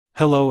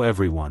Hello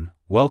everyone,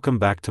 welcome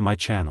back to my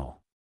channel.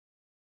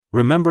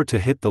 Remember to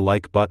hit the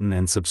like button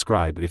and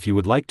subscribe if you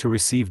would like to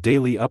receive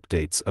daily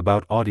updates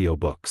about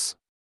audiobooks.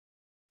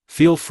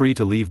 Feel free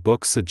to leave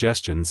book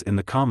suggestions in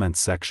the comments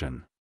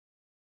section.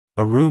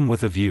 A Room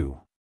with a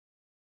View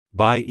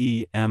by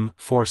E. M.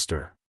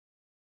 Forster.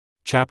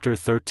 Chapter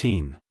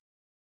 13.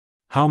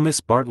 How Miss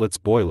Bartlett's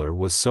boiler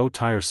was so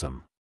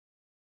tiresome.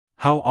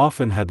 How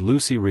often had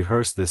Lucy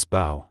rehearsed this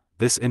bow,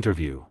 this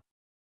interview?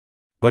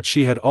 But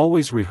she had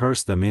always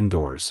rehearsed them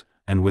indoors,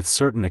 and with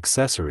certain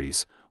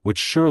accessories, which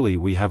surely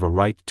we have a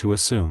right to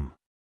assume.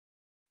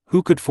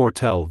 Who could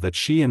foretell that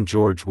she and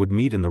George would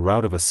meet in the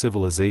rout of a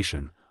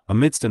civilization,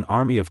 amidst an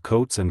army of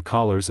coats and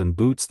collars and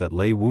boots that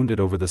lay wounded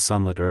over the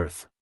sunlit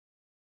earth?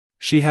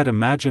 She had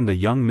imagined a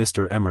young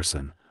Mr.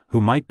 Emerson,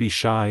 who might be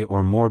shy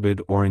or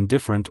morbid or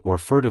indifferent or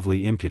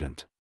furtively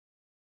impudent.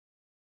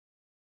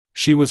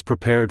 She was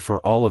prepared for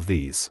all of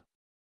these.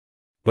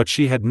 But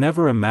she had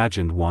never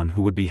imagined one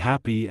who would be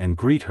happy and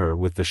greet her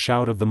with the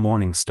shout of the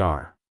morning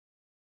star.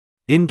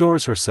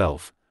 Indoors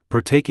herself,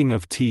 partaking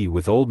of tea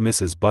with old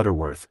Mrs.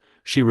 Butterworth,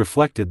 she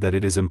reflected that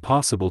it is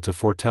impossible to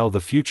foretell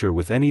the future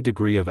with any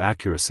degree of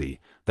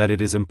accuracy, that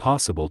it is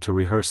impossible to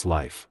rehearse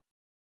life.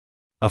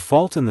 A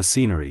fault in the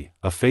scenery,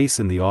 a face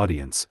in the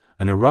audience,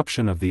 an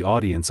eruption of the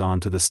audience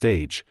onto the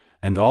stage,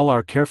 and all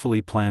our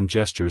carefully planned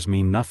gestures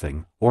mean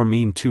nothing, or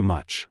mean too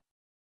much.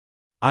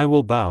 I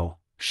will bow,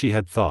 she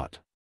had thought.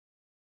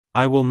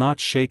 I will not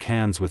shake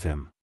hands with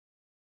him.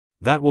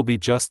 That will be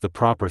just the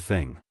proper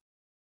thing.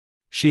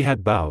 She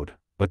had bowed,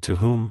 but to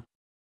whom?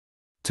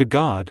 To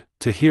God,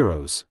 to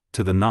heroes,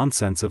 to the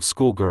nonsense of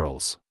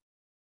schoolgirls.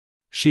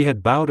 She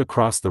had bowed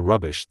across the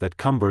rubbish that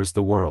cumbers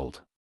the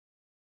world.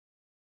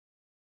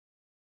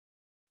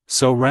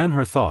 So ran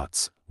her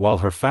thoughts, while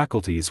her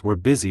faculties were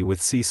busy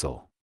with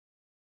Cecil.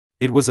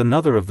 It was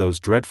another of those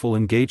dreadful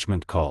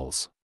engagement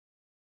calls.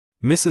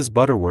 Mrs.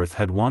 Butterworth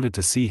had wanted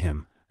to see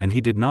him, and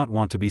he did not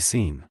want to be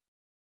seen.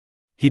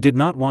 He did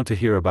not want to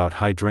hear about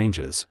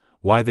hydrangeas,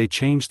 why they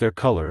changed their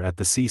color at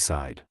the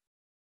seaside.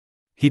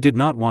 He did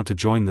not want to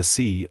join the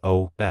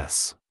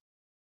C.O.S.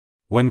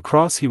 When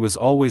cross he was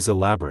always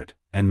elaborate,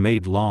 and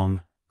made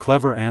long,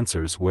 clever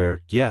answers where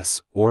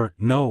yes or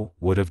no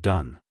would have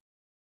done.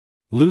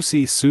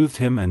 Lucy soothed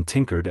him and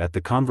tinkered at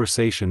the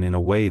conversation in a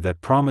way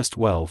that promised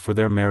well for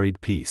their married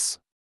peace.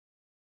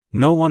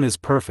 No one is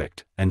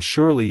perfect, and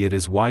surely it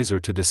is wiser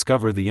to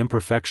discover the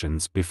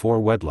imperfections before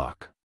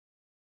wedlock.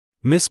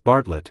 Miss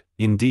Bartlett,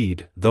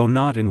 indeed, though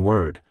not in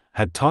word,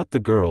 had taught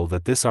the girl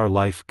that this our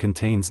life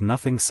contains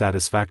nothing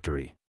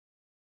satisfactory.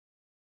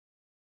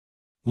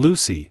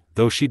 Lucy,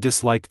 though she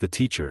disliked the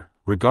teacher,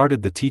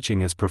 regarded the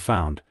teaching as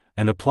profound,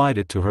 and applied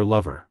it to her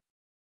lover.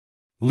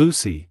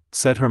 Lucy,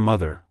 said her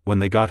mother, when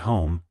they got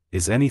home,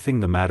 is anything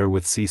the matter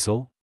with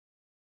Cecil?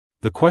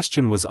 The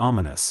question was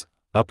ominous.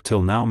 Up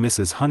till now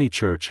Mrs.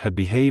 Honeychurch had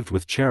behaved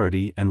with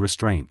charity and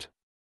restraint.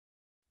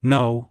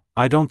 No,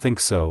 I don't think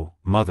so,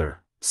 mother.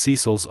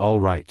 Cecil's all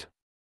right.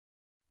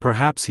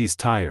 Perhaps he's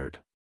tired.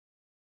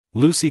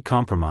 Lucy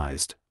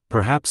compromised,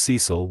 perhaps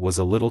Cecil was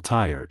a little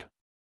tired.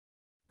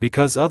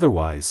 Because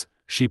otherwise,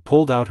 she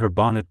pulled out her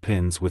bonnet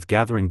pins with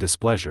gathering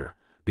displeasure,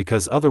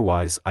 because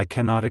otherwise I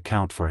cannot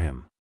account for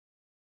him.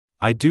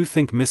 I do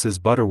think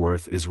Mrs.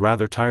 Butterworth is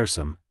rather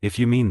tiresome, if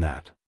you mean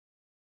that.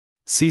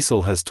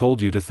 Cecil has told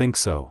you to think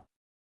so.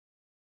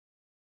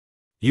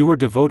 You were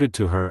devoted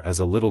to her as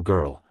a little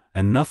girl,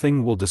 and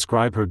nothing will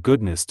describe her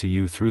goodness to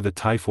you through the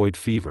typhoid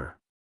fever.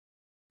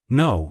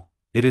 No,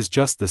 it is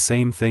just the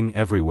same thing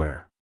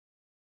everywhere.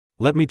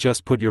 Let me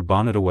just put your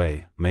bonnet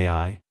away, may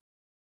I?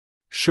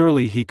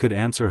 Surely he could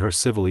answer her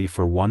civilly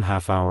for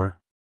 1/2 hour?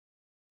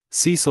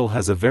 Cecil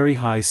has a very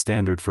high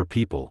standard for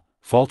people,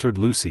 faltered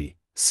Lucy,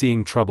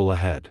 seeing trouble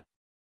ahead.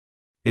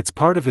 It's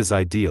part of his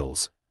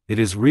ideals, it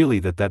is really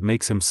that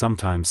makes him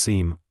sometimes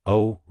seem,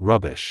 oh,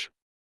 rubbish.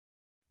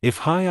 If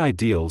high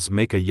ideals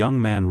make a young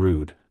man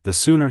rude, the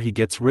sooner he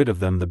gets rid of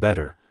them the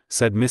better,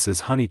 said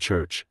Mrs.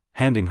 Honeychurch,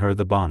 handing her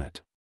the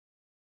bonnet.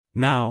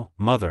 Now,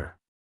 mother.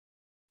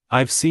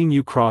 I've seen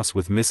you cross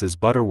with Mrs.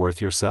 Butterworth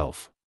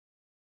yourself.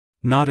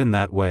 Not in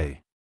that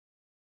way.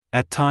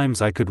 At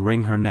times I could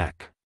wring her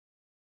neck.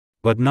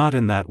 But not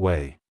in that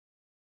way.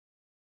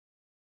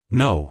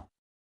 No.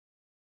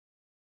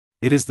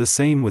 It is the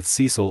same with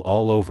Cecil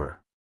all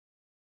over.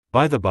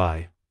 By the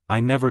by,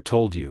 I never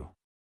told you.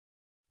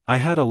 I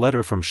had a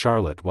letter from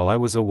Charlotte while I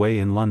was away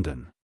in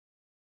London.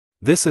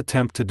 This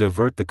attempt to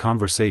divert the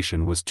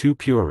conversation was too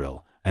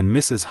puerile, and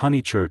Mrs.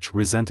 Honeychurch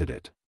resented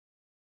it.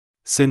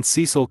 Since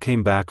Cecil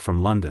came back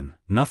from London,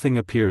 nothing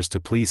appears to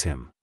please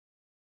him.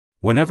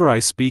 Whenever I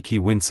speak he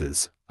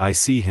winces. I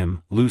see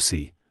him,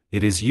 Lucy,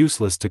 it is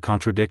useless to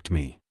contradict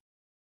me.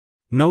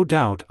 No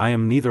doubt I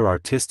am neither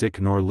artistic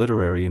nor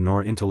literary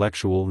nor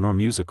intellectual nor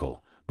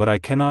musical, but I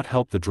cannot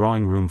help the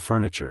drawing-room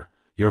furniture.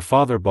 Your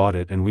father bought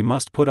it and we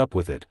must put up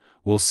with it,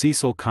 will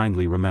Cecil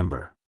kindly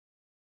remember.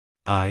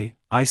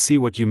 I see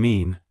what you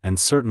mean, and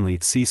certainly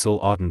Cecil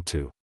oughtn't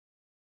to.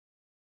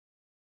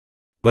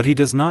 But he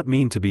does not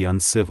mean to be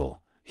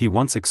uncivil, he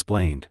once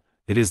explained,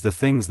 it is the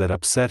things that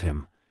upset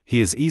him, he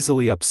is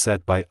easily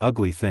upset by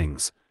ugly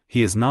things,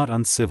 he is not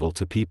uncivil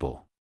to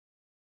people.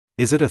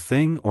 Is it a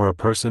thing or a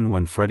person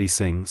when Freddie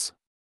sings?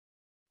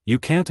 You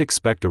can't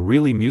expect a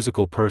really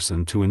musical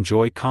person to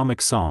enjoy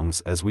comic songs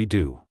as we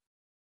do.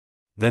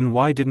 Then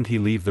why didn't he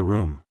leave the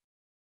room?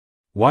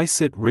 Why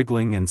sit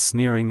wriggling and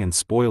sneering and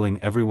spoiling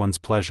everyone's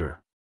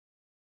pleasure?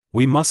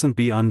 We mustn't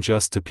be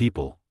unjust to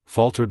people,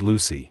 faltered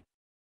Lucy.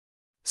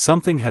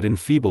 Something had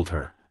enfeebled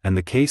her, and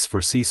the case for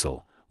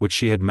Cecil, which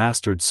she had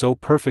mastered so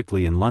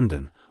perfectly in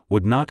London,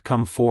 would not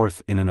come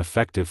forth in an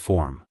effective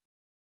form.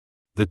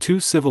 The two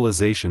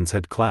civilizations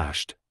had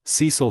clashed,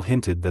 Cecil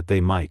hinted that they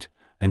might,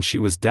 and she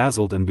was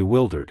dazzled and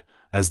bewildered,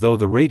 as though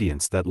the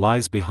radiance that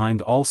lies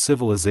behind all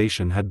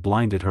civilization had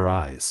blinded her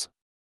eyes.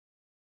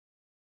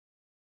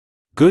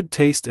 Good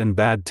taste and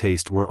bad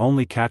taste were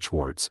only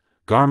catchwords,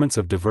 garments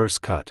of diverse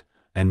cut,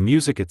 and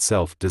music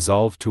itself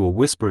dissolved to a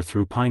whisper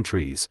through pine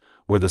trees,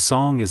 where the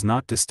song is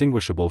not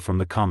distinguishable from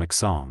the comic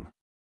song.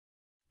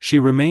 She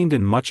remained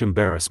in much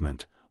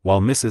embarrassment,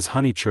 while Mrs.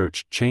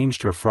 Honeychurch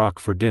changed her frock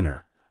for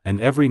dinner,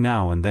 and every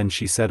now and then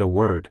she said a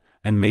word,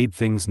 and made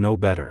things no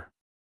better.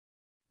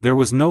 There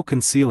was no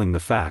concealing the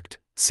fact,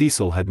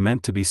 Cecil had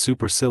meant to be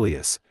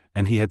supercilious,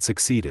 and he had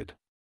succeeded.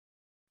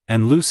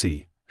 And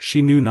Lucy,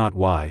 she knew not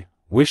why,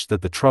 wished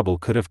that the trouble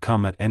could have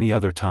come at any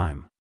other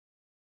time.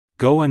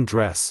 Go and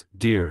dress,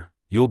 dear,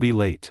 you'll be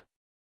late.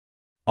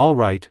 All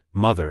right,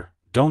 mother,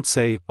 don't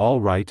say,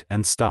 all right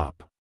and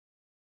stop.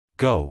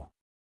 Go.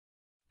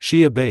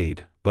 She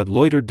obeyed, but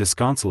loitered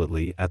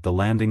disconsolately at the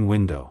landing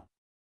window.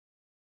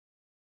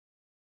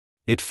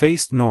 It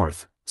faced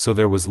north, so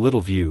there was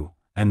little view,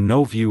 and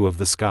no view of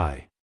the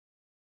sky.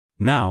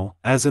 Now,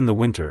 as in the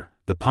winter,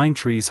 the pine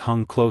trees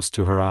hung close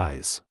to her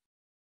eyes.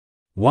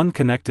 One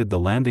connected the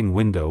landing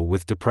window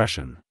with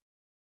depression.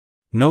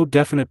 No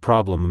definite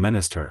problem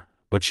menaced her,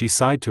 but she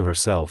sighed to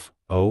herself,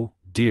 oh,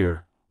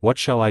 dear, what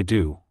shall I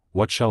do,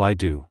 what shall I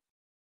do?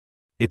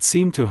 It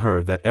seemed to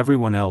her that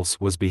everyone else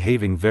was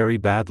behaving very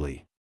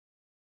badly.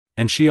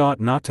 And she ought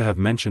not to have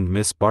mentioned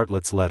Miss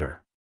Bartlett's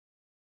letter.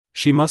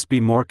 She must be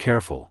more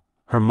careful.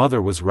 Her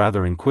mother was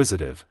rather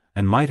inquisitive,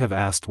 and might have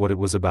asked what it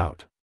was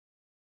about.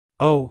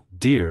 Oh,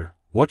 dear,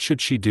 what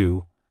should she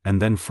do?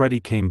 And then Freddie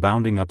came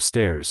bounding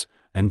upstairs,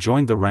 and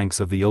joined the ranks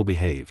of the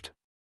ill-behaved.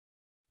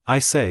 I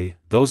say,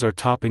 those are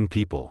topping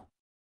people.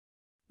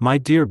 My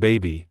dear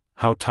baby,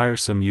 how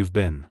tiresome you've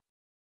been.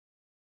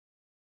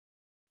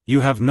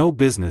 You have no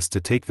business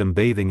to take them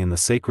bathing in the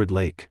sacred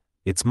lake,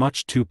 it's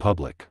much too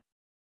public.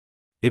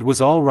 It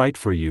was all right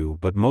for you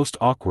but most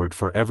awkward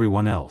for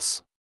everyone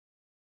else.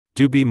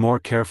 Do be more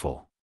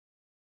careful.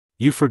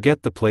 You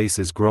forget the place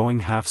is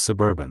growing half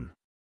suburban.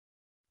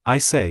 I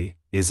say,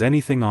 is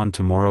anything on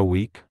tomorrow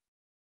week?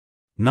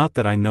 Not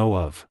that I know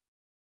of.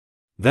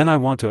 Then I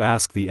want to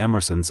ask the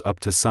Emersons up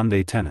to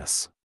Sunday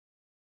tennis.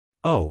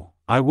 Oh,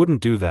 I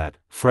wouldn't do that,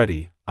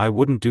 Freddie, I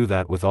wouldn't do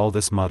that with all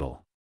this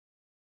muddle.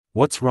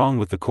 What's wrong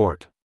with the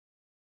court?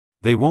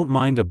 They won't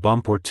mind a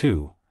bump or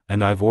two,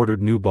 and I've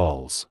ordered new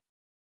balls.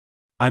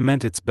 I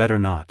meant it's better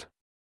not.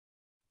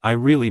 I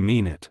really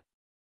mean it.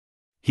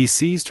 He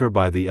seized her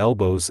by the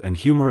elbows and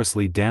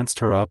humorously danced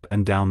her up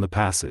and down the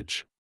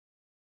passage.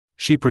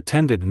 She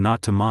pretended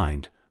not to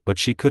mind, but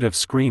she could have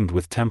screamed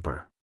with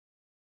temper.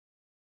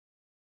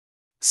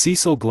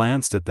 Cecil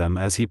glanced at them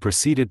as he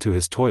proceeded to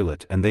his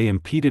toilet and they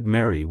impeded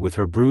Mary with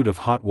her brood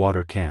of hot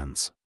water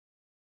cans.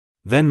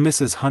 Then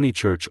Mrs.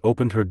 Honeychurch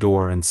opened her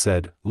door and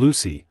said,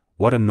 Lucy,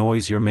 what a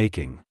noise you're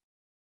making.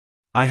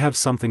 I have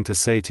something to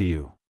say to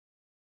you.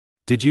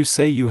 Did you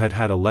say you had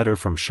had a letter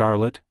from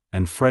Charlotte,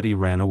 and Freddie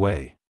ran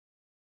away?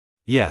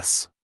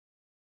 Yes.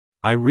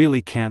 I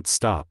really can't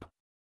stop.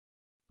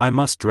 I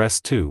must dress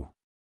too.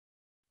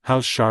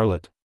 How's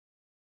Charlotte?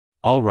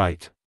 All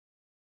right.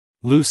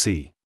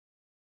 Lucy.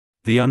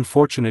 The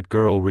unfortunate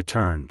girl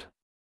returned.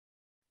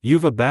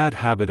 You've a bad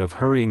habit of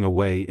hurrying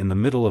away in the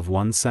middle of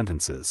one's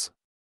sentences.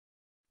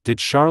 Did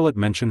Charlotte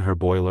mention her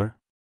boiler?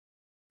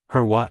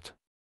 Her what?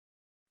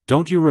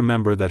 Don't you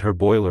remember that her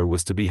boiler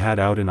was to be had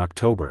out in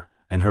October,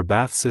 and her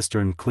bath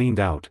cistern cleaned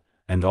out,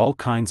 and all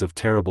kinds of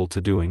terrible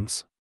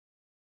to-doings?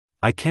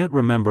 I can't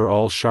remember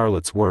all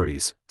Charlotte's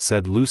worries,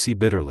 said Lucy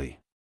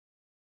bitterly.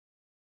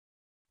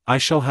 I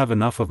shall have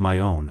enough of my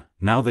own,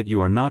 now that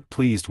you are not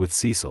pleased with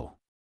Cecil.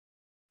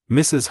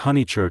 Mrs.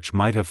 Honeychurch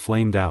might have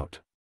flamed out.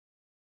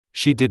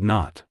 She did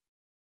not.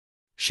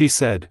 She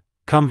said,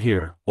 Come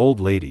here, old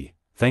lady,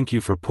 thank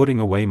you for putting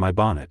away my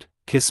bonnet,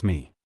 kiss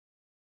me.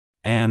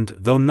 And,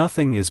 though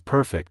nothing is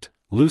perfect,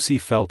 Lucy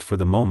felt for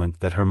the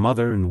moment that her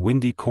mother in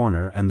Windy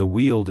Corner and the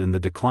Weald in the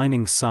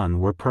declining sun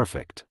were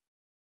perfect.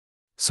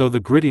 So the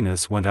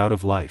grittiness went out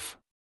of life.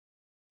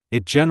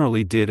 It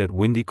generally did at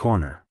Windy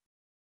Corner.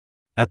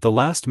 At the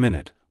last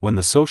minute, when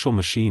the social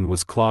machine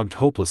was clogged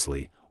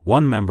hopelessly,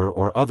 one member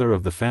or other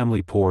of the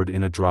family poured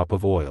in a drop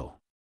of oil.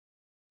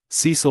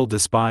 Cecil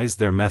despised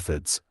their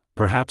methods,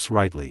 perhaps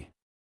rightly.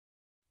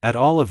 At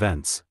all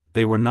events,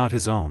 they were not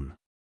his own.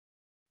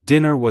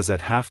 Dinner was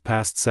at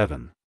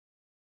 7:30.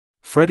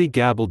 Freddie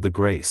gabbled the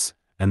grace,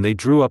 and they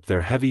drew up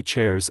their heavy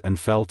chairs and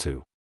fell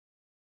to.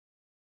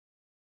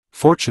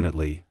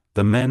 Fortunately,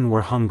 the men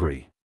were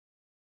hungry.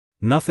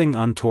 Nothing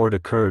untoward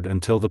occurred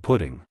until the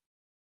pudding.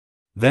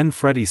 Then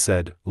Freddie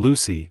said,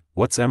 "Lucy,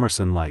 what's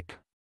Emerson like?"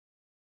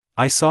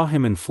 "I saw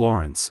him in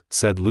Florence,"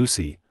 said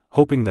Lucy,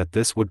 hoping that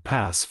this would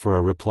pass for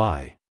a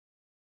reply.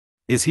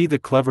 "Is he the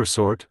clever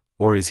sort,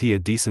 or is he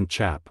a decent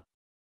chap?"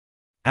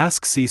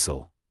 "Ask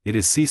Cecil. It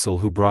is Cecil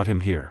who brought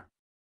him here."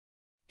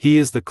 "He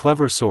is the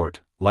clever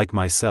sort, like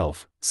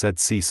myself," said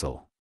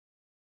Cecil.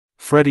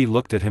 Freddie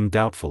looked at him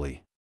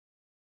doubtfully.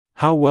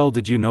 "How well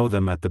did you know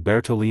them at the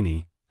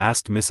Bertolini?"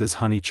 asked Mrs.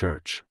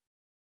 Honeychurch.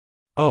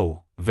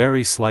 "Oh,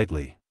 very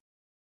slightly.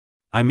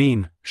 I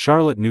mean,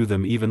 Charlotte knew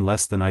them even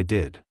less than I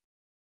did."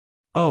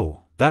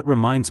 "Oh, that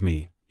reminds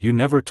me, you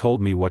never told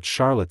me what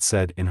Charlotte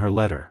said in her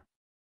letter."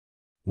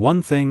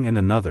 "One thing and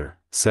another,"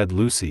 said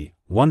Lucy,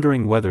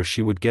 wondering whether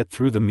she would get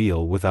through the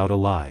meal without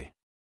a lie.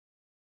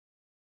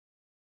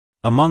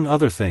 Among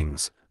other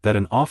things, that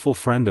an awful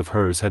friend of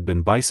hers had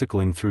been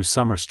bicycling through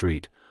Summer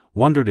Street,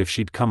 wondered if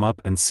she'd come up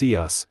and see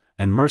us,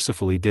 and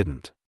mercifully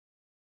didn't.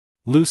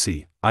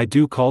 "Lucy, I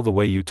do call the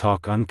way you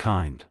talk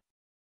unkind."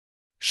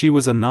 "She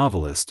was a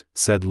novelist,"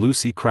 said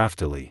Lucy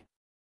craftily.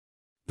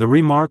 The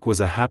remark was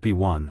a happy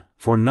one,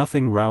 for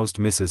nothing roused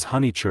Mrs.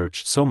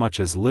 Honeychurch so much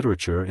as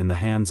literature in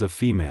the hands of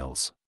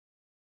females.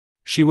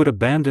 She would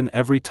abandon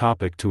every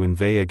topic to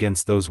inveigh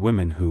against those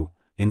women who,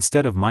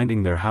 instead of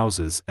minding their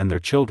houses and their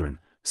children,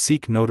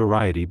 seek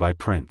notoriety by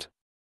print.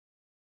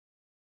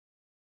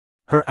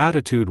 Her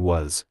attitude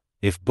was,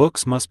 if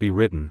books must be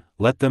written,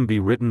 let them be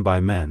written by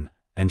men,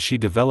 and she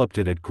developed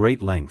it at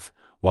great length,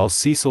 while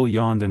Cecil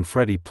yawned and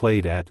Freddie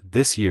played at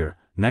this year,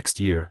 next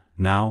year,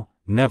 now,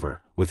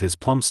 never, with his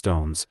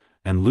plumstones,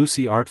 and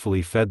Lucy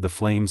artfully fed the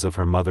flames of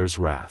her mother's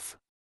wrath.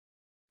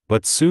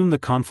 But soon the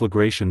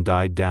conflagration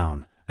died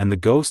down, and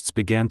the ghosts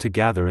began to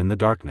gather in the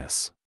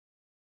darkness.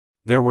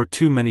 There were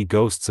too many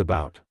ghosts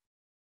about.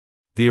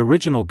 The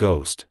original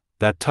ghost,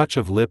 that touch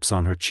of lips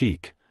on her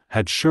cheek,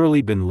 had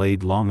surely been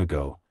laid long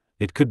ago.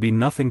 It could be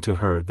nothing to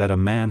her that a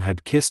man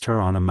had kissed her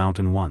on a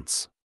mountain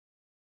once.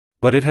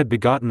 But it had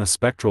begotten a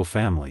spectral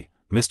family,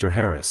 Mr.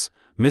 Harris,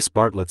 Miss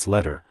Bartlett's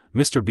letter,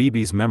 Mr.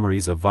 Beebe's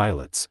memories of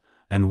violets,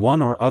 and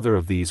one or other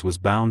of these was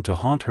bound to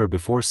haunt her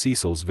before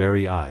Cecil's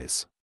very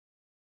eyes.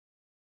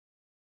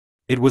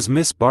 It was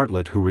Miss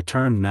Bartlett who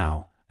returned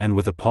now, and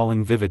with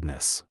appalling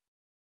vividness.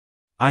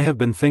 "I have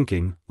been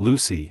thinking,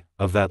 Lucy,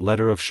 of that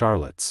letter of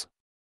Charlotte's."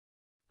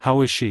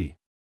 "How is she?"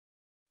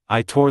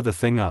 "I tore the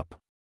thing up."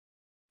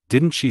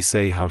 "Didn't she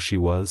say how she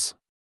was?"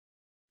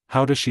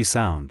 "How does she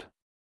sound?"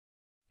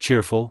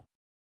 "Cheerful?"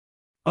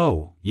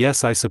 "Oh,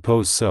 yes, I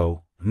suppose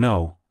so.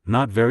 No,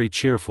 not very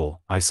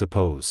cheerful, I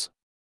suppose."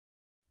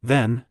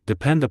 "Then,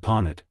 depend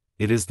upon it,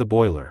 it is the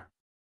boiler.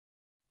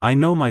 I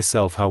know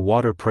myself how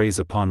water preys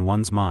upon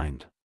one's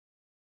mind.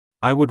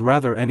 I would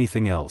rather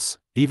anything else,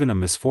 even a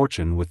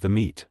misfortune with the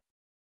meat."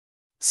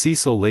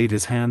 Cecil laid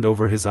his hand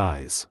over his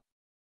eyes.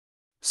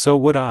 "So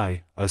would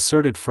I,"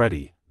 asserted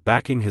Freddie,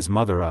 backing his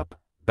mother up,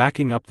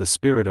 backing up the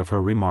spirit of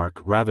her remark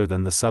rather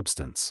than the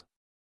substance.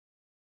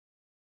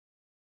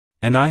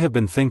 "And I have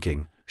been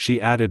thinking,"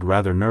 she added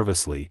rather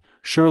nervously,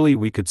 "surely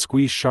we could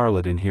squeeze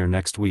Charlotte in here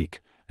next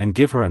week, and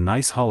give her a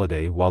nice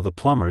holiday while the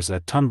plumbers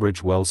at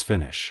Tunbridge Wells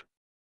finish.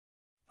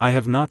 I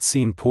have not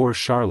seen poor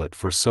Charlotte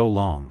for so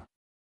long."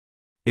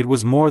 It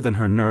was more than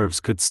her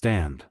nerves could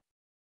stand.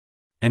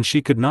 And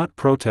she could not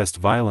protest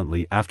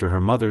violently after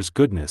her mother's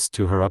goodness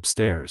to her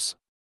upstairs.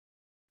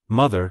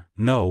 "Mother,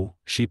 no,"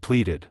 she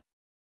pleaded.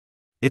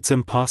 "It's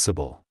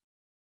impossible.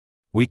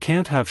 We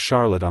can't have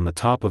Charlotte on the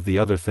top of the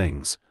other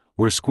things,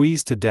 we're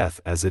squeezed to death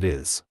as it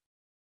is.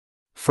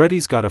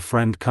 Freddie's got a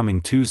friend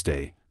coming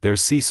Tuesday, there's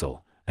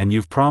Cecil, and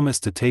you've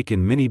promised to take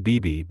in Minnie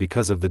Beebe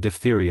because of the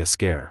diphtheria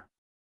scare.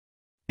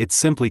 It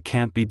simply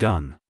can't be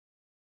done."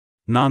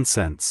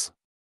 "Nonsense.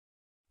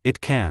 It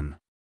can.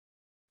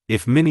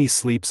 If Minnie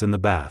sleeps in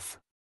the bath.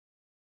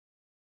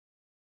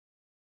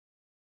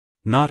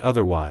 Not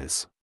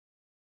otherwise.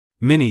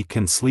 Minnie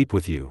can sleep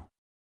with you.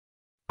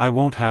 I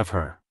won't have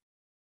her."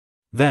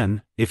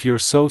 "Then, if you're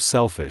so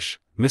selfish,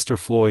 Mr.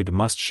 Floyd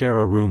must share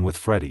a room with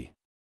Freddie."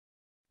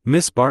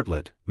 "Miss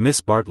Bartlett, Miss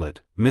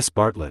Bartlett, Miss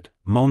Bartlett,"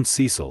 moaned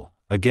Cecil,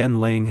 again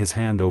laying his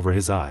hand over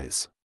his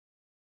eyes.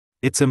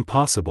 "It's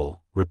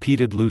impossible,"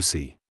 repeated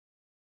Lucy.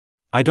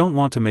 "I don't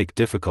want to make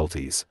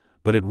difficulties,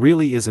 but it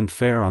really isn't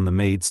fair on the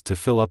maids to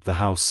fill up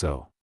the house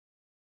so.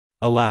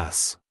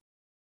 Alas.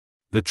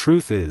 The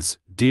truth is,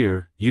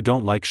 dear, you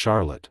don't like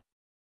Charlotte."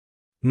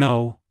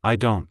 "No, I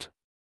don't.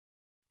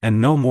 And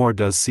no more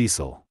does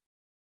Cecil.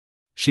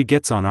 She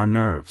gets on our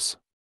nerves.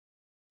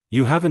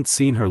 You haven't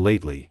seen her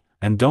lately,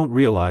 and don't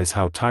realize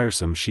how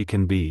tiresome she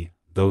can be,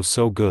 though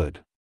so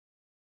good.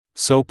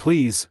 So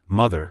please,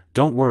 Mother,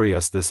 don't worry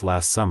us this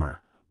last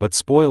summer, but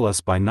spoil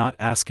us by not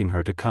asking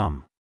her to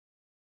come."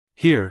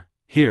 "Here,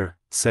 here,"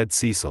 said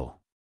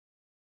Cecil.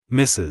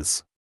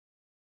 Mrs.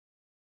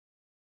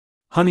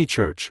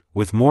 Honeychurch,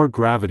 with more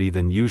gravity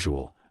than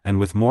usual, and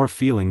with more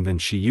feeling than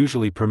she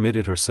usually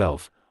permitted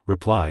herself,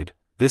 replied,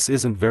 "This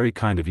isn't very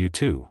kind of you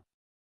too.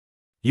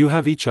 You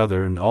have each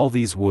other and all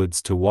these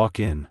woods to walk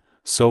in,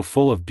 so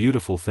full of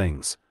beautiful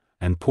things,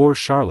 and poor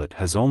Charlotte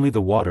has only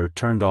the water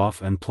turned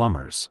off and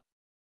plumbers.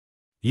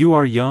 You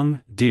are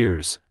young,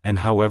 dears, and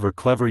however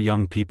clever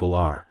young people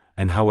are,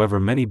 and however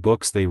many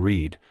books they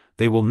read,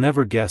 they will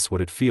never guess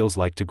what it feels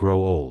like to grow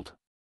old.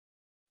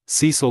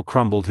 Cecil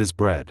crumbled his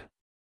bread.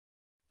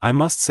 I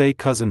must say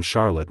Cousin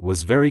Charlotte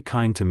was very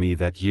kind to me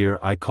that year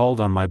I called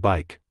on my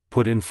bike,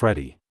 put in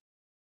Freddie.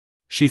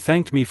 She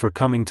thanked me for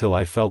coming till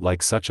I felt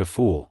like such a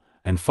fool,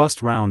 and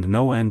fussed round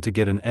no end to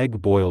get an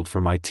egg boiled for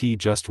my tea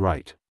just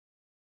right.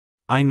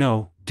 I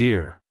know,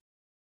 dear.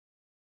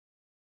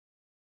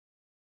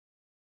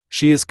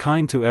 She is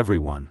kind to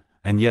everyone,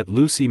 and yet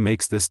Lucy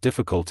makes this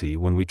difficulty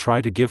when we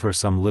try to give her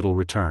some little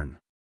return.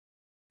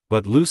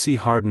 But Lucy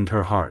hardened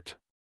her heart.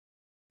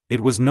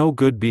 It was no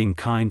good being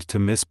kind to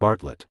Miss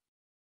Bartlett.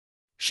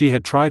 She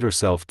had tried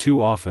herself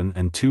too often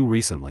and too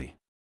recently.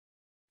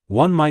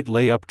 One might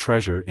lay up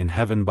treasure in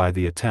heaven by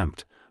the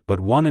attempt, but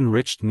one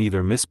enriched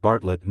neither Miss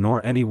Bartlett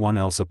nor anyone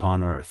else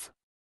upon earth.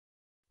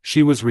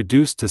 She was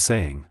reduced to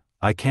saying,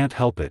 "I can't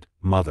help it,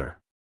 mother.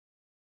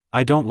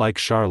 I don't like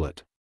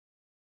Charlotte.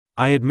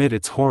 I admit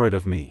it's horrid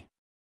of me.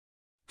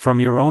 From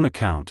your own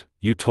account,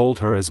 you told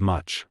her as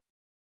much."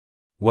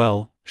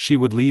 Well, she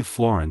would leave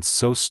Florence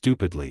so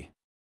stupidly.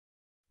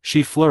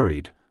 She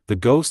flurried, the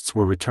ghosts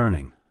were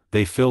returning,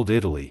 they filled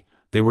Italy,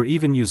 they were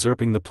even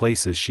usurping the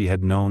places she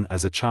had known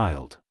as a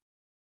child.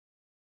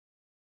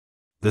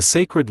 The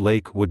sacred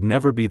lake would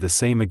never be the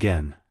same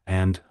again,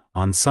 and,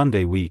 on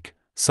Sunday week,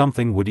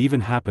 something would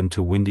even happen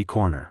to Windy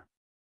Corner.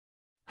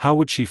 How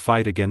would she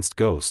fight against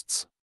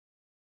ghosts?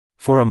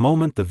 For a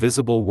moment the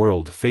visible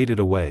world faded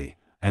away,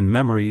 and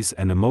memories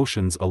and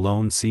emotions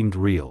alone seemed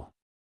real.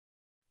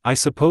 "I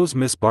suppose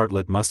Miss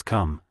Bartlett must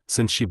come,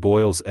 since she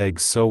boils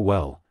eggs so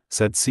well,"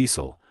 said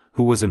Cecil,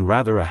 who was in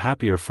rather a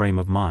happier frame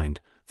of mind,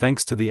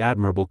 thanks to the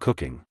admirable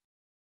cooking.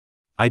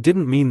 "I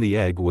didn't mean the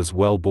egg was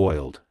well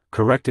boiled,"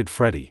 corrected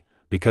Freddie,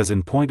 because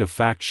in point of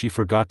fact she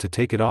forgot to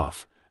take it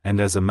off, and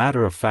as a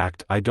matter of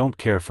fact I don't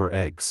care for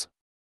eggs.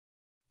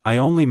 "I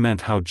only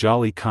meant how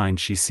jolly kind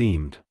she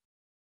seemed."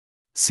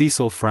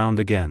 Cecil frowned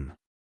again.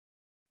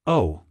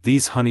 Oh,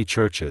 these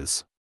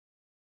Honeychurches.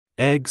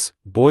 Eggs,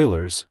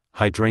 boilers,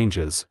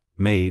 hydrangeas,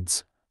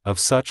 maids, of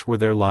such were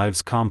their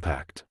lives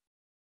compact.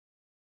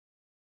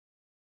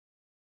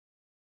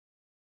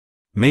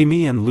 "May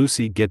me and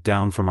Lucy get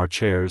down from our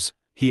chairs?"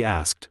 he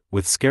asked,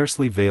 with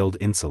scarcely veiled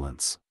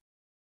insolence.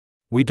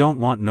 "We don't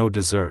want no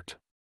dessert."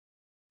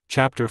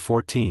 Chapter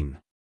 14.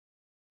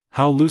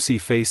 How Lucy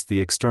faced the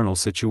external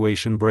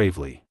situation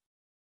bravely.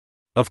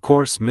 Of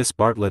course Miss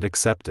Bartlett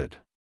accepted.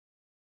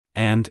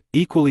 And,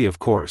 equally of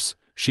course,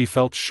 she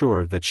felt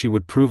sure that she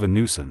would prove a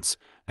nuisance,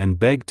 and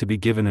begged to be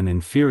given an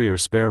inferior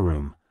spare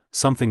room,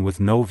 something with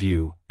no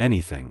view,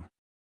 anything.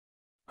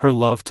 Her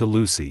love to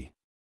Lucy.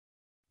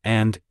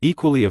 And,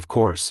 equally of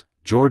course,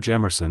 George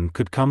Emerson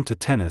could come to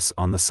tennis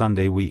on the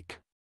Sunday week.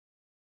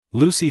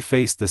 Lucy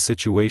faced the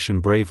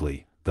situation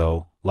bravely,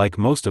 though, like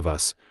most of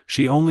us,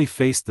 she only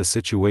faced the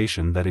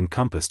situation that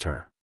encompassed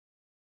her.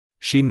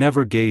 She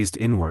never gazed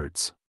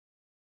inwards.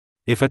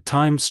 If at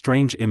times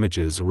strange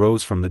images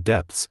rose from the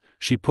depths,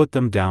 she put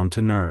them down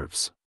to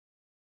nerves.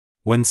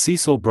 When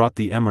Cecil brought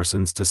the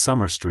Emersons to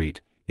Summer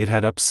Street, it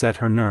had upset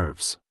her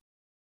nerves.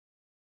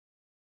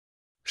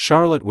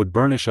 Charlotte would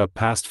burnish up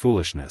past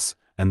foolishness,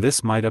 and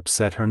this might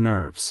upset her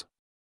nerves.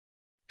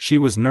 She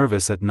was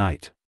nervous at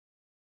night.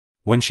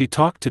 When she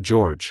talked to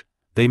George,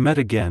 they met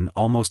again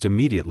almost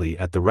immediately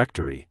at the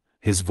rectory,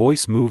 his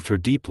voice moved her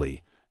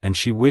deeply, and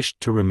she wished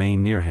to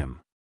remain near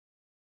him.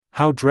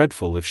 How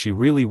dreadful if she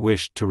really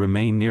wished to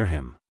remain near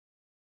him.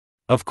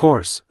 Of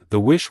course, the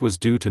wish was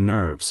due to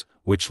nerves,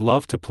 which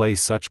love to play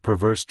such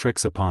perverse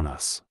tricks upon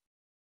us.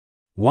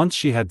 Once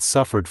she had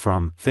suffered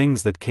from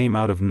things that came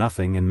out of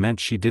nothing and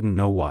meant she didn't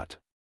know what.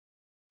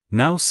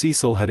 Now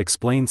Cecil had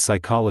explained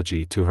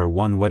psychology to her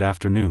one wet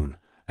afternoon,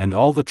 and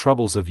all the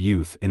troubles of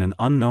youth in an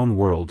unknown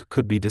world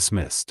could be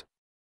dismissed.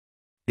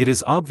 It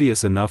is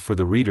obvious enough for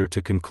the reader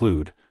to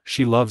conclude,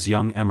 she loves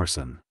young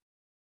Emerson.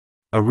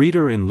 A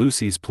reader in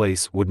Lucy's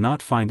place would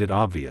not find it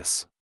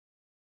obvious.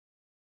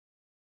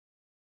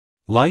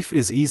 Life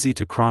is easy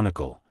to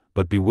chronicle,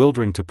 but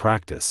bewildering to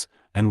practice,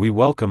 and we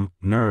welcome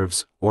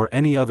nerves or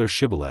any other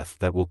shibboleth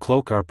that will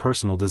cloak our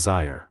personal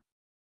desire.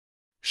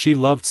 She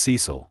loved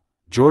Cecil.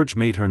 George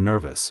made her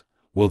nervous.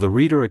 Will the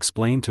reader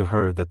explain to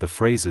her that the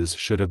phrases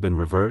should have been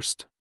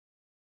reversed?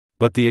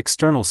 But the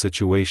external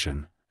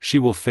situation, she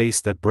will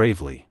face that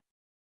bravely.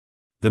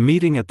 The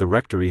meeting at the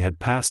rectory had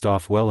passed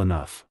off well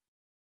enough.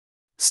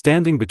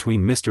 Standing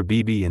between Mr.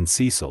 Beebe and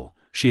Cecil,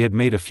 she had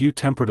made a few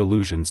tempered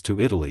allusions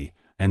to Italy,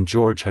 and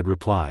George had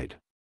replied.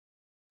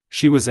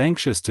 She was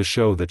anxious to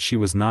show that she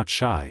was not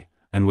shy,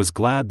 and was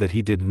glad that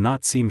he did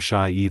not seem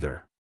shy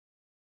either.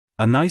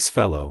 "A nice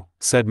fellow,"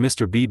 said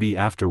Mr. Beebe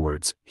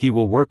afterwards, "he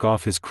will work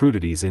off his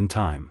crudities in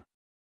time.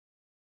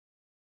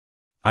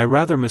 I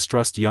rather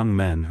mistrust young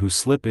men who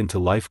slip into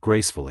life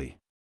gracefully."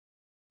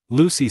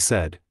 Lucy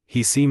said,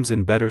 "He seems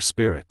in better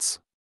spirits.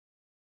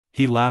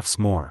 He laughs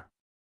more."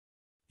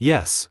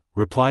 "Yes,"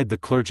 replied the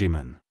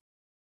clergyman.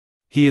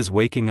 He is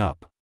waking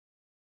up.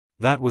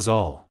 That was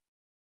all.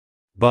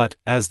 But,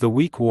 as the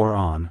week wore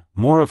on,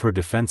 more of her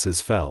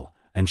defenses fell,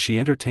 and she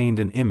entertained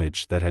an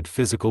image that had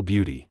physical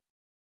beauty.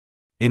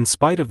 In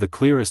spite of the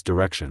clearest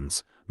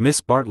directions, Miss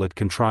Bartlett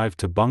contrived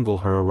to bungle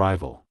her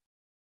arrival.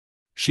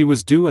 She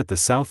was due at the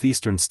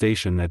southeastern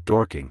station at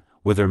Dorking,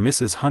 whither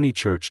Mrs.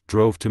 Honeychurch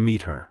drove to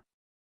meet her.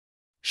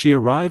 She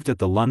arrived at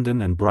the London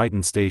and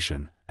Brighton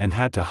station, and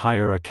had to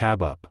hire a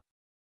cab up.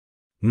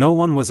 No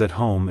one was at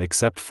home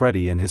except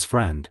Freddie and his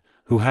friend,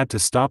 who had to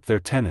stop their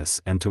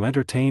tennis and to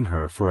entertain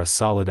her for a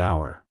solid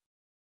hour.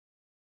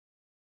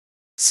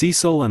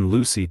 Cecil and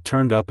Lucy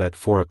turned up at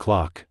 4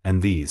 o'clock,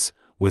 and these,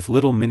 with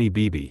little Minnie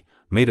Beebe,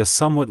 made a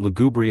somewhat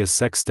lugubrious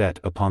sextet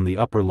upon the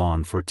upper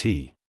lawn for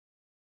tea.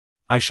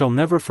 "I shall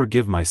never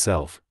forgive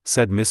myself,"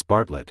 said Miss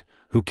Bartlett,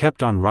 who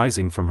kept on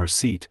rising from her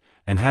seat,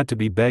 and had to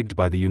be begged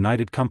by the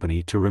United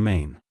Company to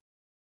remain.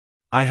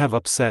 "I have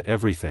upset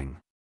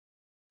everything.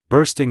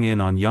 Bursting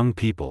in on young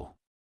people.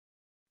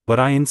 But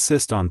I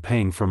insist on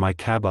paying for my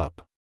cab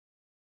up."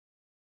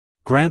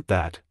 "Grant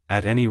that,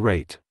 at any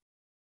rate.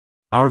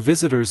 Our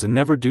visitors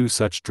never do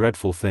such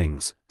dreadful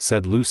things,"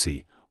 said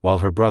Lucy, while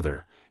her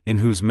brother, in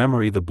whose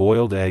memory the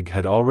boiled egg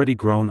had already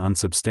grown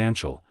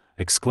unsubstantial,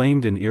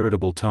 exclaimed in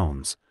irritable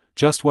tones,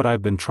 "Just what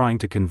I've been trying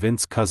to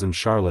convince Cousin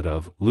Charlotte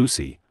of,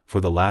 Lucy, for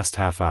the last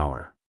half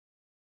hour."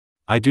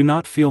 "I do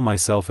not feel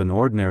myself an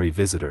ordinary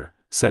visitor,"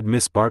 said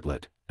Miss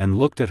Bartlett, and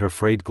looked at her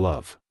frayed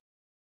glove.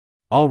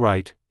 "All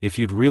right, if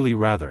you'd really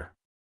rather.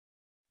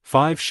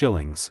 5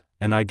 shillings,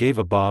 and I gave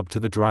a bob to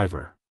the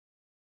driver."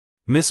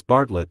 Miss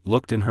Bartlett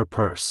looked in her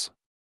purse.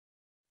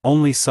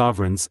 Only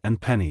sovereigns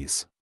and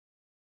pennies.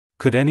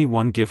 Could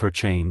anyone give her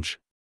change?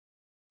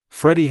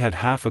 Freddie had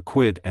half a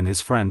quid and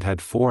his friend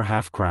had 4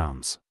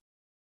 half-crowns.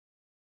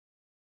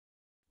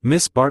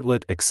 Miss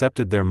Bartlett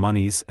accepted their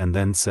monies and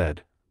then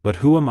said, "But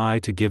who am I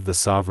to give the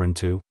sovereign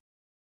to?"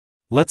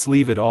 "Let's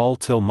leave it all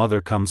till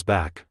Mother comes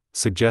back,"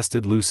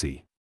 suggested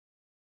Lucy.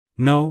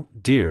 "No,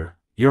 dear,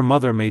 your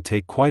mother may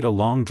take quite a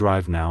long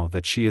drive now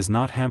that she is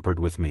not hampered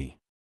with me.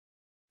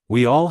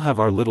 We all have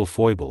our little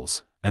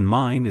foibles, and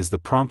mine is the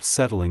prompt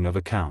settling of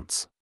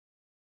accounts."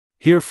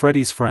 Here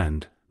Freddie's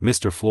friend,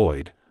 Mr.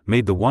 Floyd,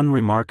 made the one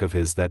remark of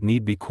his that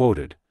need be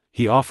quoted.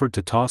 He offered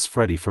to toss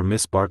Freddie for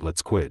Miss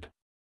Bartlett's quid.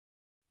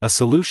 A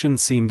solution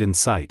seemed in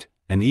sight,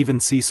 and even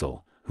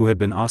Cecil, who had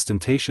been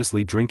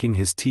ostentatiously drinking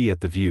his tea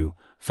at the View,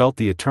 felt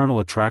the eternal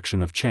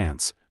attraction of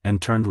chance,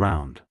 and turned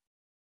round.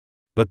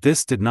 But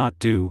this did not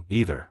do,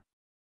 either.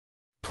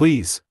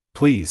 Please,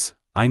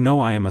 I know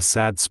I am a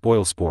sad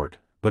spoilsport,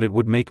 but it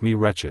would make me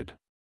wretched.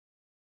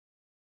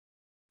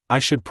 I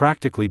should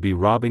practically be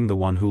robbing the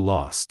one who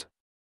lost."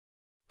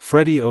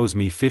 "Freddie owes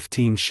me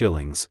 15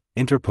 shillings,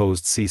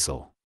 interposed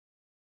Cecil.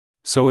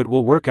 "So it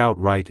will work out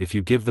right if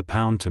you give the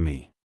pound to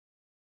me."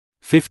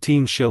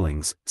 15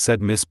 shillings,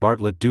 said Miss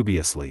Bartlett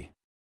dubiously.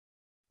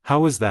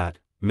 "How is that,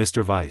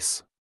 Mr.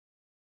 Vyse?"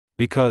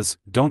 "Because,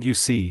 don't you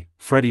see,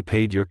 Freddie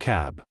paid your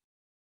cab.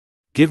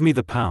 Give me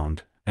the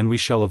pound, and we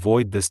shall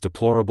avoid this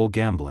deplorable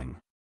gambling."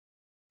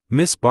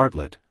 Miss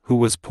Bartlett, who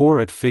was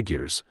poor at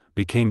figures,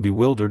 became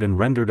bewildered and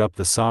rendered up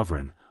the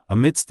sovereign,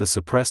 amidst the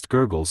suppressed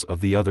gurgles of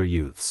the other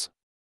youths.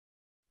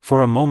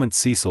 For a moment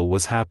Cecil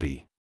was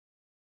happy.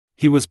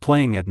 He was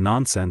playing at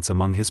nonsense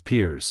among his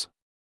peers.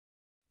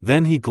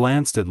 Then he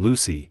glanced at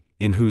Lucy,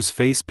 in whose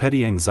face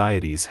petty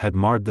anxieties had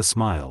marred the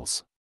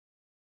smiles.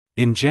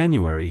 In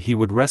January he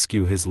would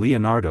rescue his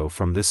Leonardo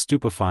from this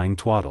stupefying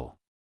twaddle.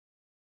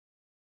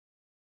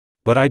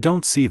 "But I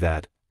don't see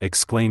that,"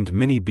 exclaimed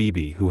Minnie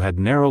Beebe, who had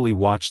narrowly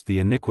watched the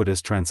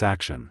iniquitous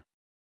transaction.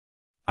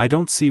 "I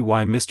don't see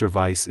why Mr.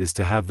 Vyse is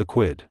to have the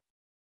quid."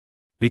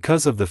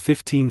 "Because of the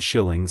 15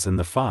 shillings and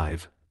the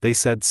 5, they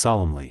said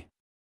solemnly.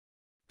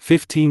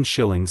 15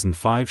 shillings and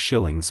 5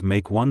 shillings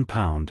make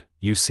 £1,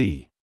 you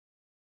see."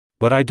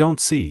 "But I don't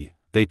see,"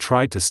 they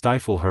tried to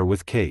stifle her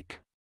with cake.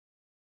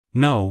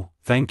 "No,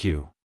 thank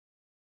you.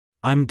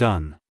 I'm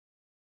done."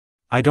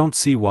 "I don't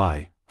see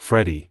why,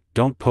 Freddie,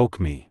 don't poke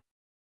me.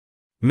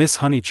 Miss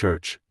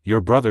Honeychurch, your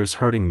brother's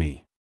hurting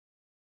me.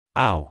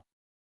 Ow.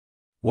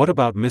 What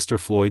about Mr.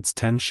 Floyd's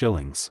 10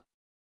 shillings?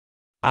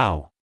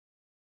 Ow.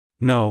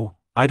 No,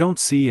 I don't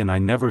see and I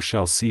never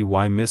shall see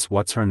why Miss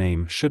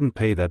What's-her-name shouldn't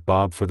pay that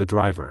bob for the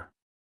driver."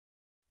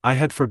 "I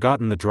had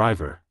forgotten the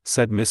driver,"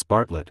 said Miss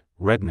Bartlett,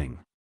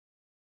 reddening.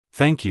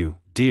 "Thank you,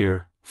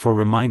 dear, for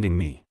reminding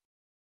me.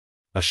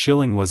 A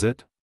shilling was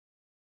it?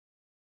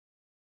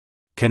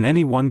 Can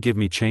anyone give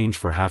me change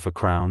for half a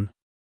crown?"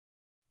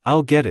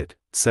 "I'll get it,"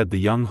 said the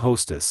young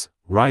hostess,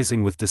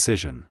 rising with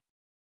decision.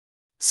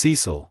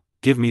 "Cecil,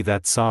 give me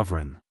that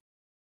sovereign."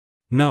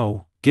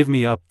 "No, give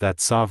me up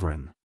that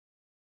sovereign.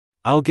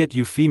 I'll get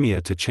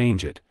Euphemia to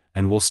change it,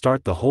 and we'll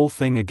start the whole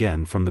thing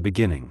again from the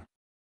beginning."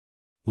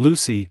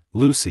 Lucy,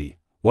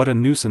 what a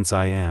nuisance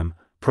I am,"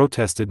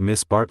 protested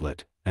Miss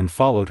Bartlett, and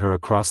followed her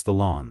across the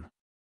lawn.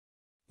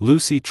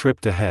 Lucy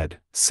tripped ahead,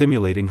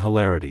 simulating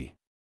hilarity.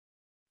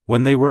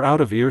 When they were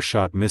out of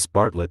earshot Miss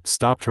Bartlett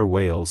stopped her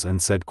wails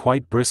and said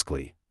quite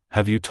briskly,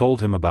 "Have you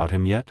told him about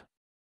him yet?"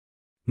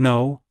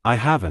 "No, I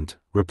haven't,"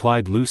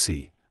 replied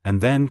Lucy,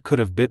 and then could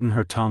have bitten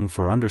her tongue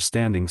for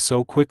understanding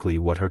so quickly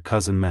what her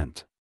cousin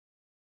meant.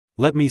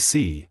 Let me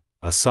see,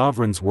 a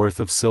sovereign's worth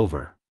of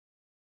silver.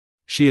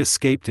 She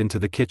escaped into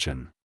the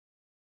kitchen.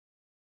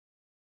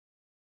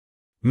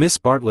 Miss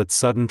Bartlett's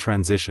sudden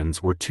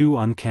transitions were too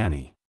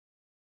uncanny.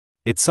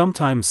 It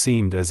sometimes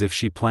seemed as if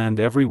she planned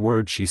every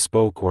word she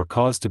spoke or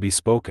caused to be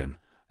spoken,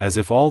 as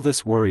if all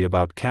this worry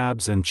about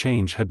cabs and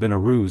change had been a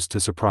ruse to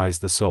surprise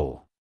the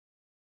soul.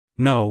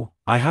 No,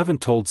 I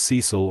haven't told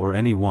Cecil or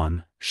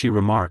anyone, she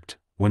remarked,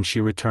 when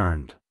she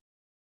returned.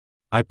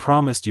 I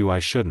promised you I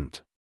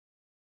shouldn't.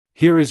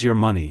 Here is your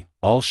money,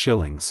 all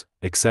shillings,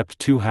 except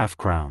 2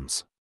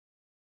 half-crowns.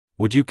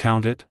 Would you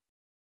count it?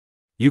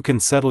 You can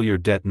settle your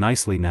debt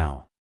nicely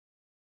now.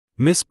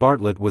 Miss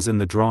Bartlett was in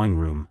the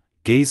drawing-room,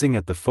 gazing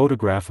at the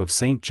photograph of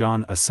St.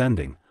 John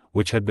Ascending,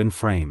 which had been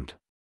framed.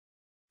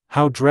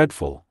 How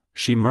dreadful,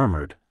 she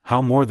murmured,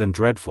 how more than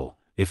dreadful,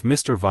 if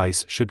Mr.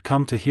 Vyse should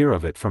come to hear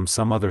of it from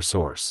some other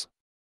source.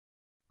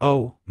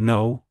 Oh,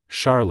 no,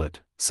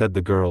 Charlotte, said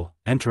the girl,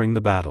 entering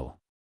the battle.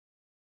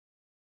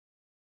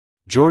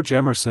 George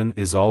Emerson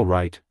is all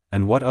right,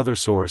 and what other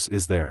source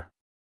is there?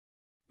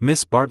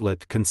 Miss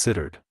Bartlett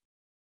considered.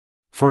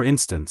 For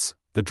instance,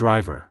 the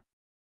driver.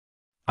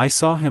 I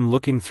saw him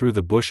looking through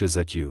the bushes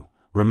at you.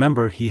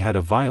 Remember, he had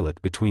a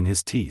violet between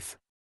his teeth.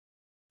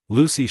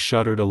 Lucy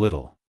shuddered a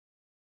little.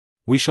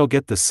 We shall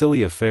get the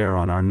silly affair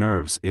on our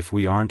nerves if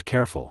we aren't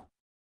careful.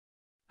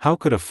 How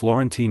could a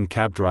Florentine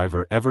cab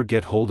driver ever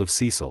get hold of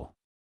Cecil?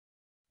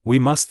 We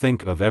must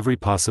think of every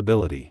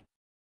possibility.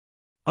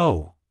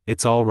 Oh,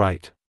 it's all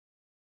right.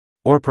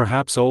 Or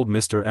perhaps old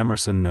Mr.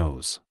 Emerson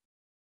knows.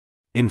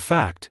 In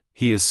fact,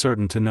 he is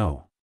certain to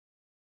know.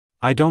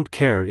 I don't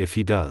care if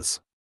he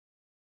does.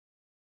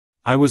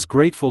 I was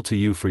grateful to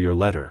you for your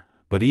letter,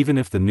 but even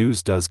if the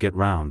news does get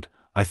round,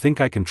 I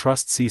think I can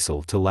trust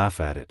Cecil to laugh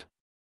at it.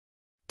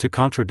 To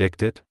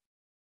contradict it?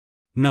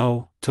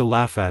 No, to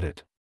laugh at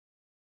it.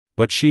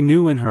 But she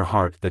knew in her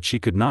heart that she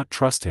could not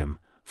trust him,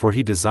 for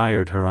he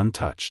desired her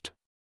untouched.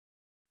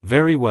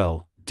 Very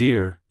well,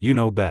 dear, you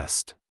know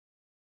best.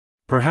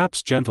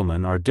 Perhaps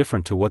gentlemen are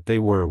different to what they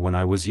were when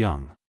I was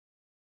young.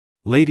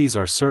 Ladies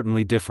are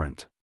certainly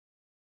different.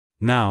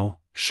 Now,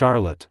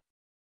 Charlotte.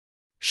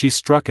 She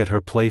struck at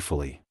her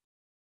playfully.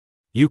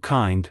 You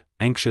kind,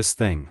 anxious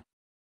thing.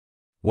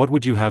 What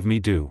would you have me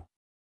do?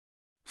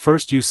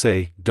 First you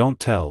say, don't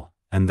tell,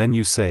 and then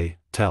you say,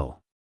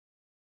 tell.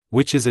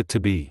 Which is it to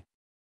be?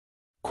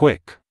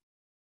 Quick.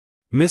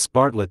 Miss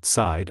Bartlett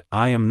sighed,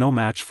 I am no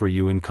match for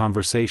you in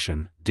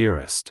conversation,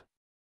 dearest.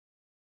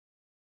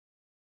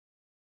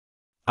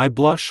 I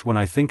blush when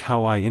I think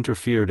how I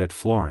interfered at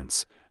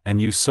Florence,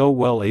 and you so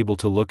well able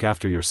to look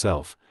after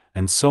yourself,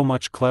 and so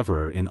much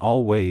cleverer in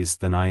all ways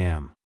than I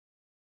am.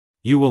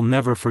 You will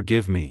never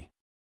forgive me.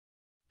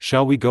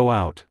 Shall we go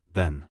out,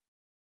 then?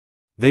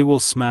 They will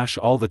smash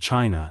all the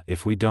china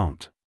if we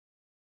don't.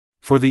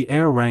 For the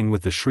air rang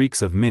with the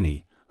shrieks of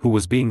Minnie, who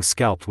was being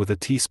scalped with a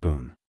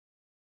teaspoon.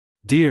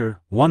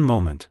 Dear, one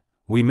moment,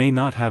 we may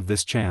not have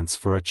this chance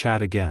for a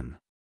chat again.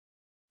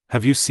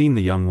 Have you seen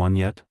the young one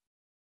yet?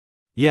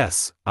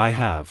 Yes, I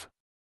have.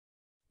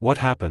 What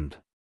happened?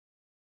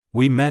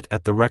 We met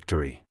at the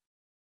rectory.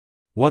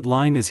 What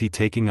line is he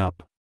taking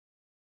up?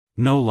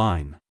 No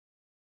line.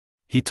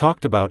 He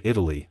talked about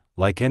Italy,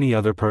 like any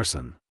other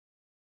person.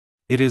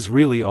 It is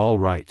really all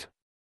right.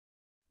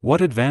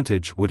 What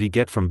advantage would he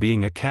get from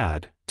being a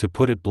cad, to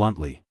put it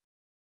bluntly?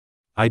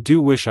 I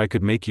do wish I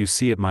could make you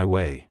see it my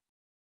way.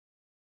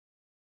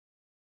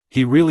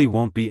 He really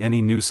won't be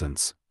any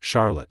nuisance,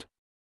 Charlotte.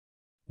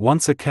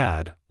 Once a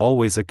cad,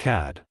 always a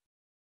cad.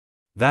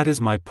 That is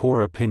my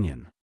poor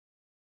opinion.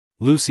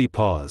 Lucy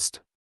paused.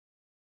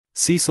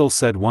 Cecil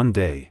said one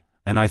day,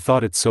 and I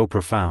thought it so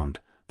profound,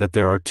 that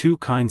there are 2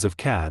 kinds of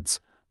cads,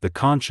 the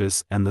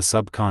conscious and the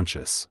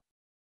subconscious.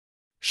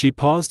 She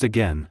paused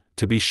again,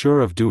 to be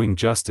sure of doing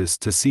justice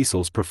to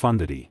Cecil's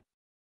profundity.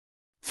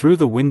 Through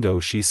the window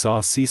she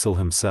saw Cecil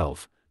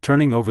himself,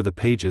 turning over the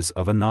pages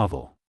of a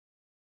novel.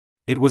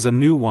 It was a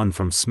new one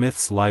from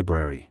Smith's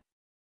library.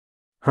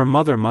 Her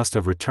mother must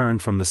have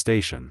returned from the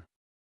station.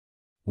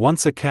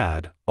 Once a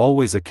cad,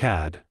 always a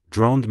cad,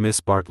 droned Miss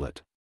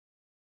Bartlett.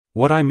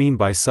 What I mean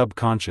by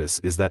subconscious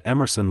is that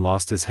Emerson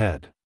lost his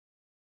head.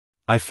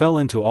 I fell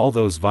into all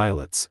those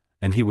violets,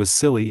 and he was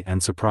silly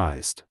and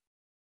surprised.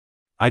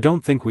 I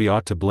don't think we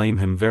ought to blame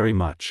him very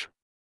much.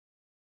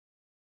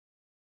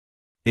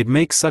 It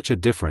makes such a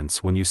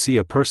difference when you see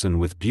a person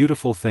with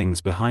beautiful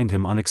things behind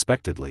him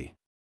unexpectedly.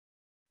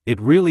 It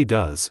really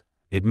does,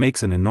 it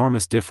makes an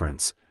enormous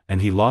difference,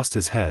 and he lost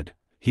his head.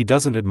 He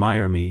doesn't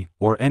admire me,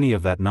 or any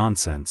of that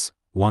nonsense,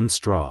 one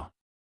straw.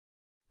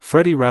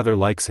 Freddie rather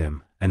likes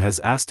him, and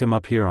has asked him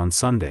up here on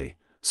Sunday,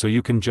 so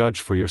you can judge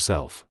for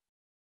yourself.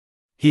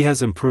 He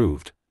has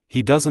improved,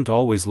 he doesn't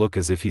always look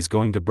as if he's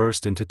going to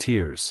burst into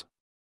tears.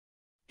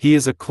 He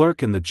is a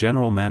clerk in the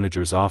general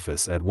manager's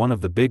office at one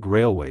of the big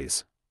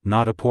railways,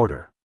 not a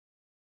porter.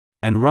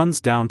 And runs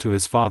down to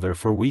his father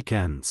for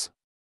weekends.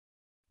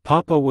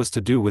 Papa was to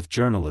do with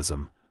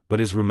journalism,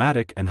 but is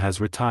rheumatic and has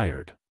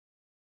retired.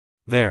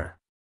 There.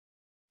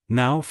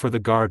 Now for the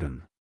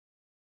garden.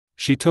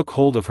 She took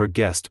hold of her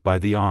guest by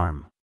the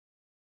arm.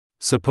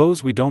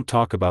 Suppose we don't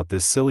talk about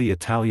this silly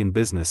Italian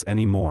business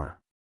anymore.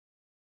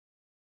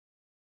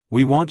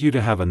 We want you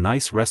to have a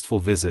nice restful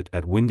visit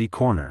at Windy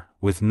Corner,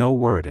 with no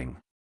worrying.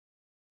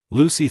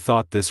 Lucy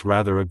thought this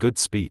rather a good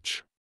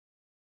speech.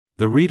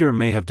 The reader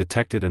may have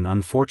detected an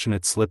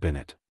unfortunate slip in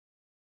it.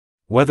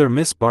 Whether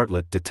Miss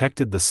Bartlett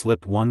detected the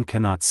slip one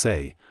cannot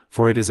say,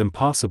 for it is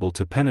impossible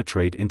to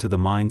penetrate into the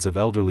minds of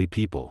elderly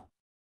people.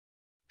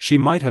 She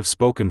might have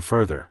spoken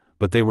further,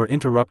 but they were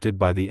interrupted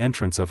by the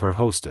entrance of her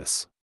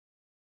hostess.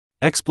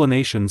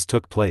 Explanations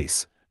took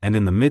place, and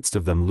in the midst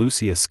of them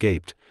Lucy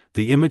escaped,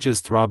 the images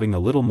throbbing a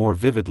little more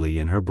vividly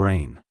in her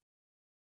brain.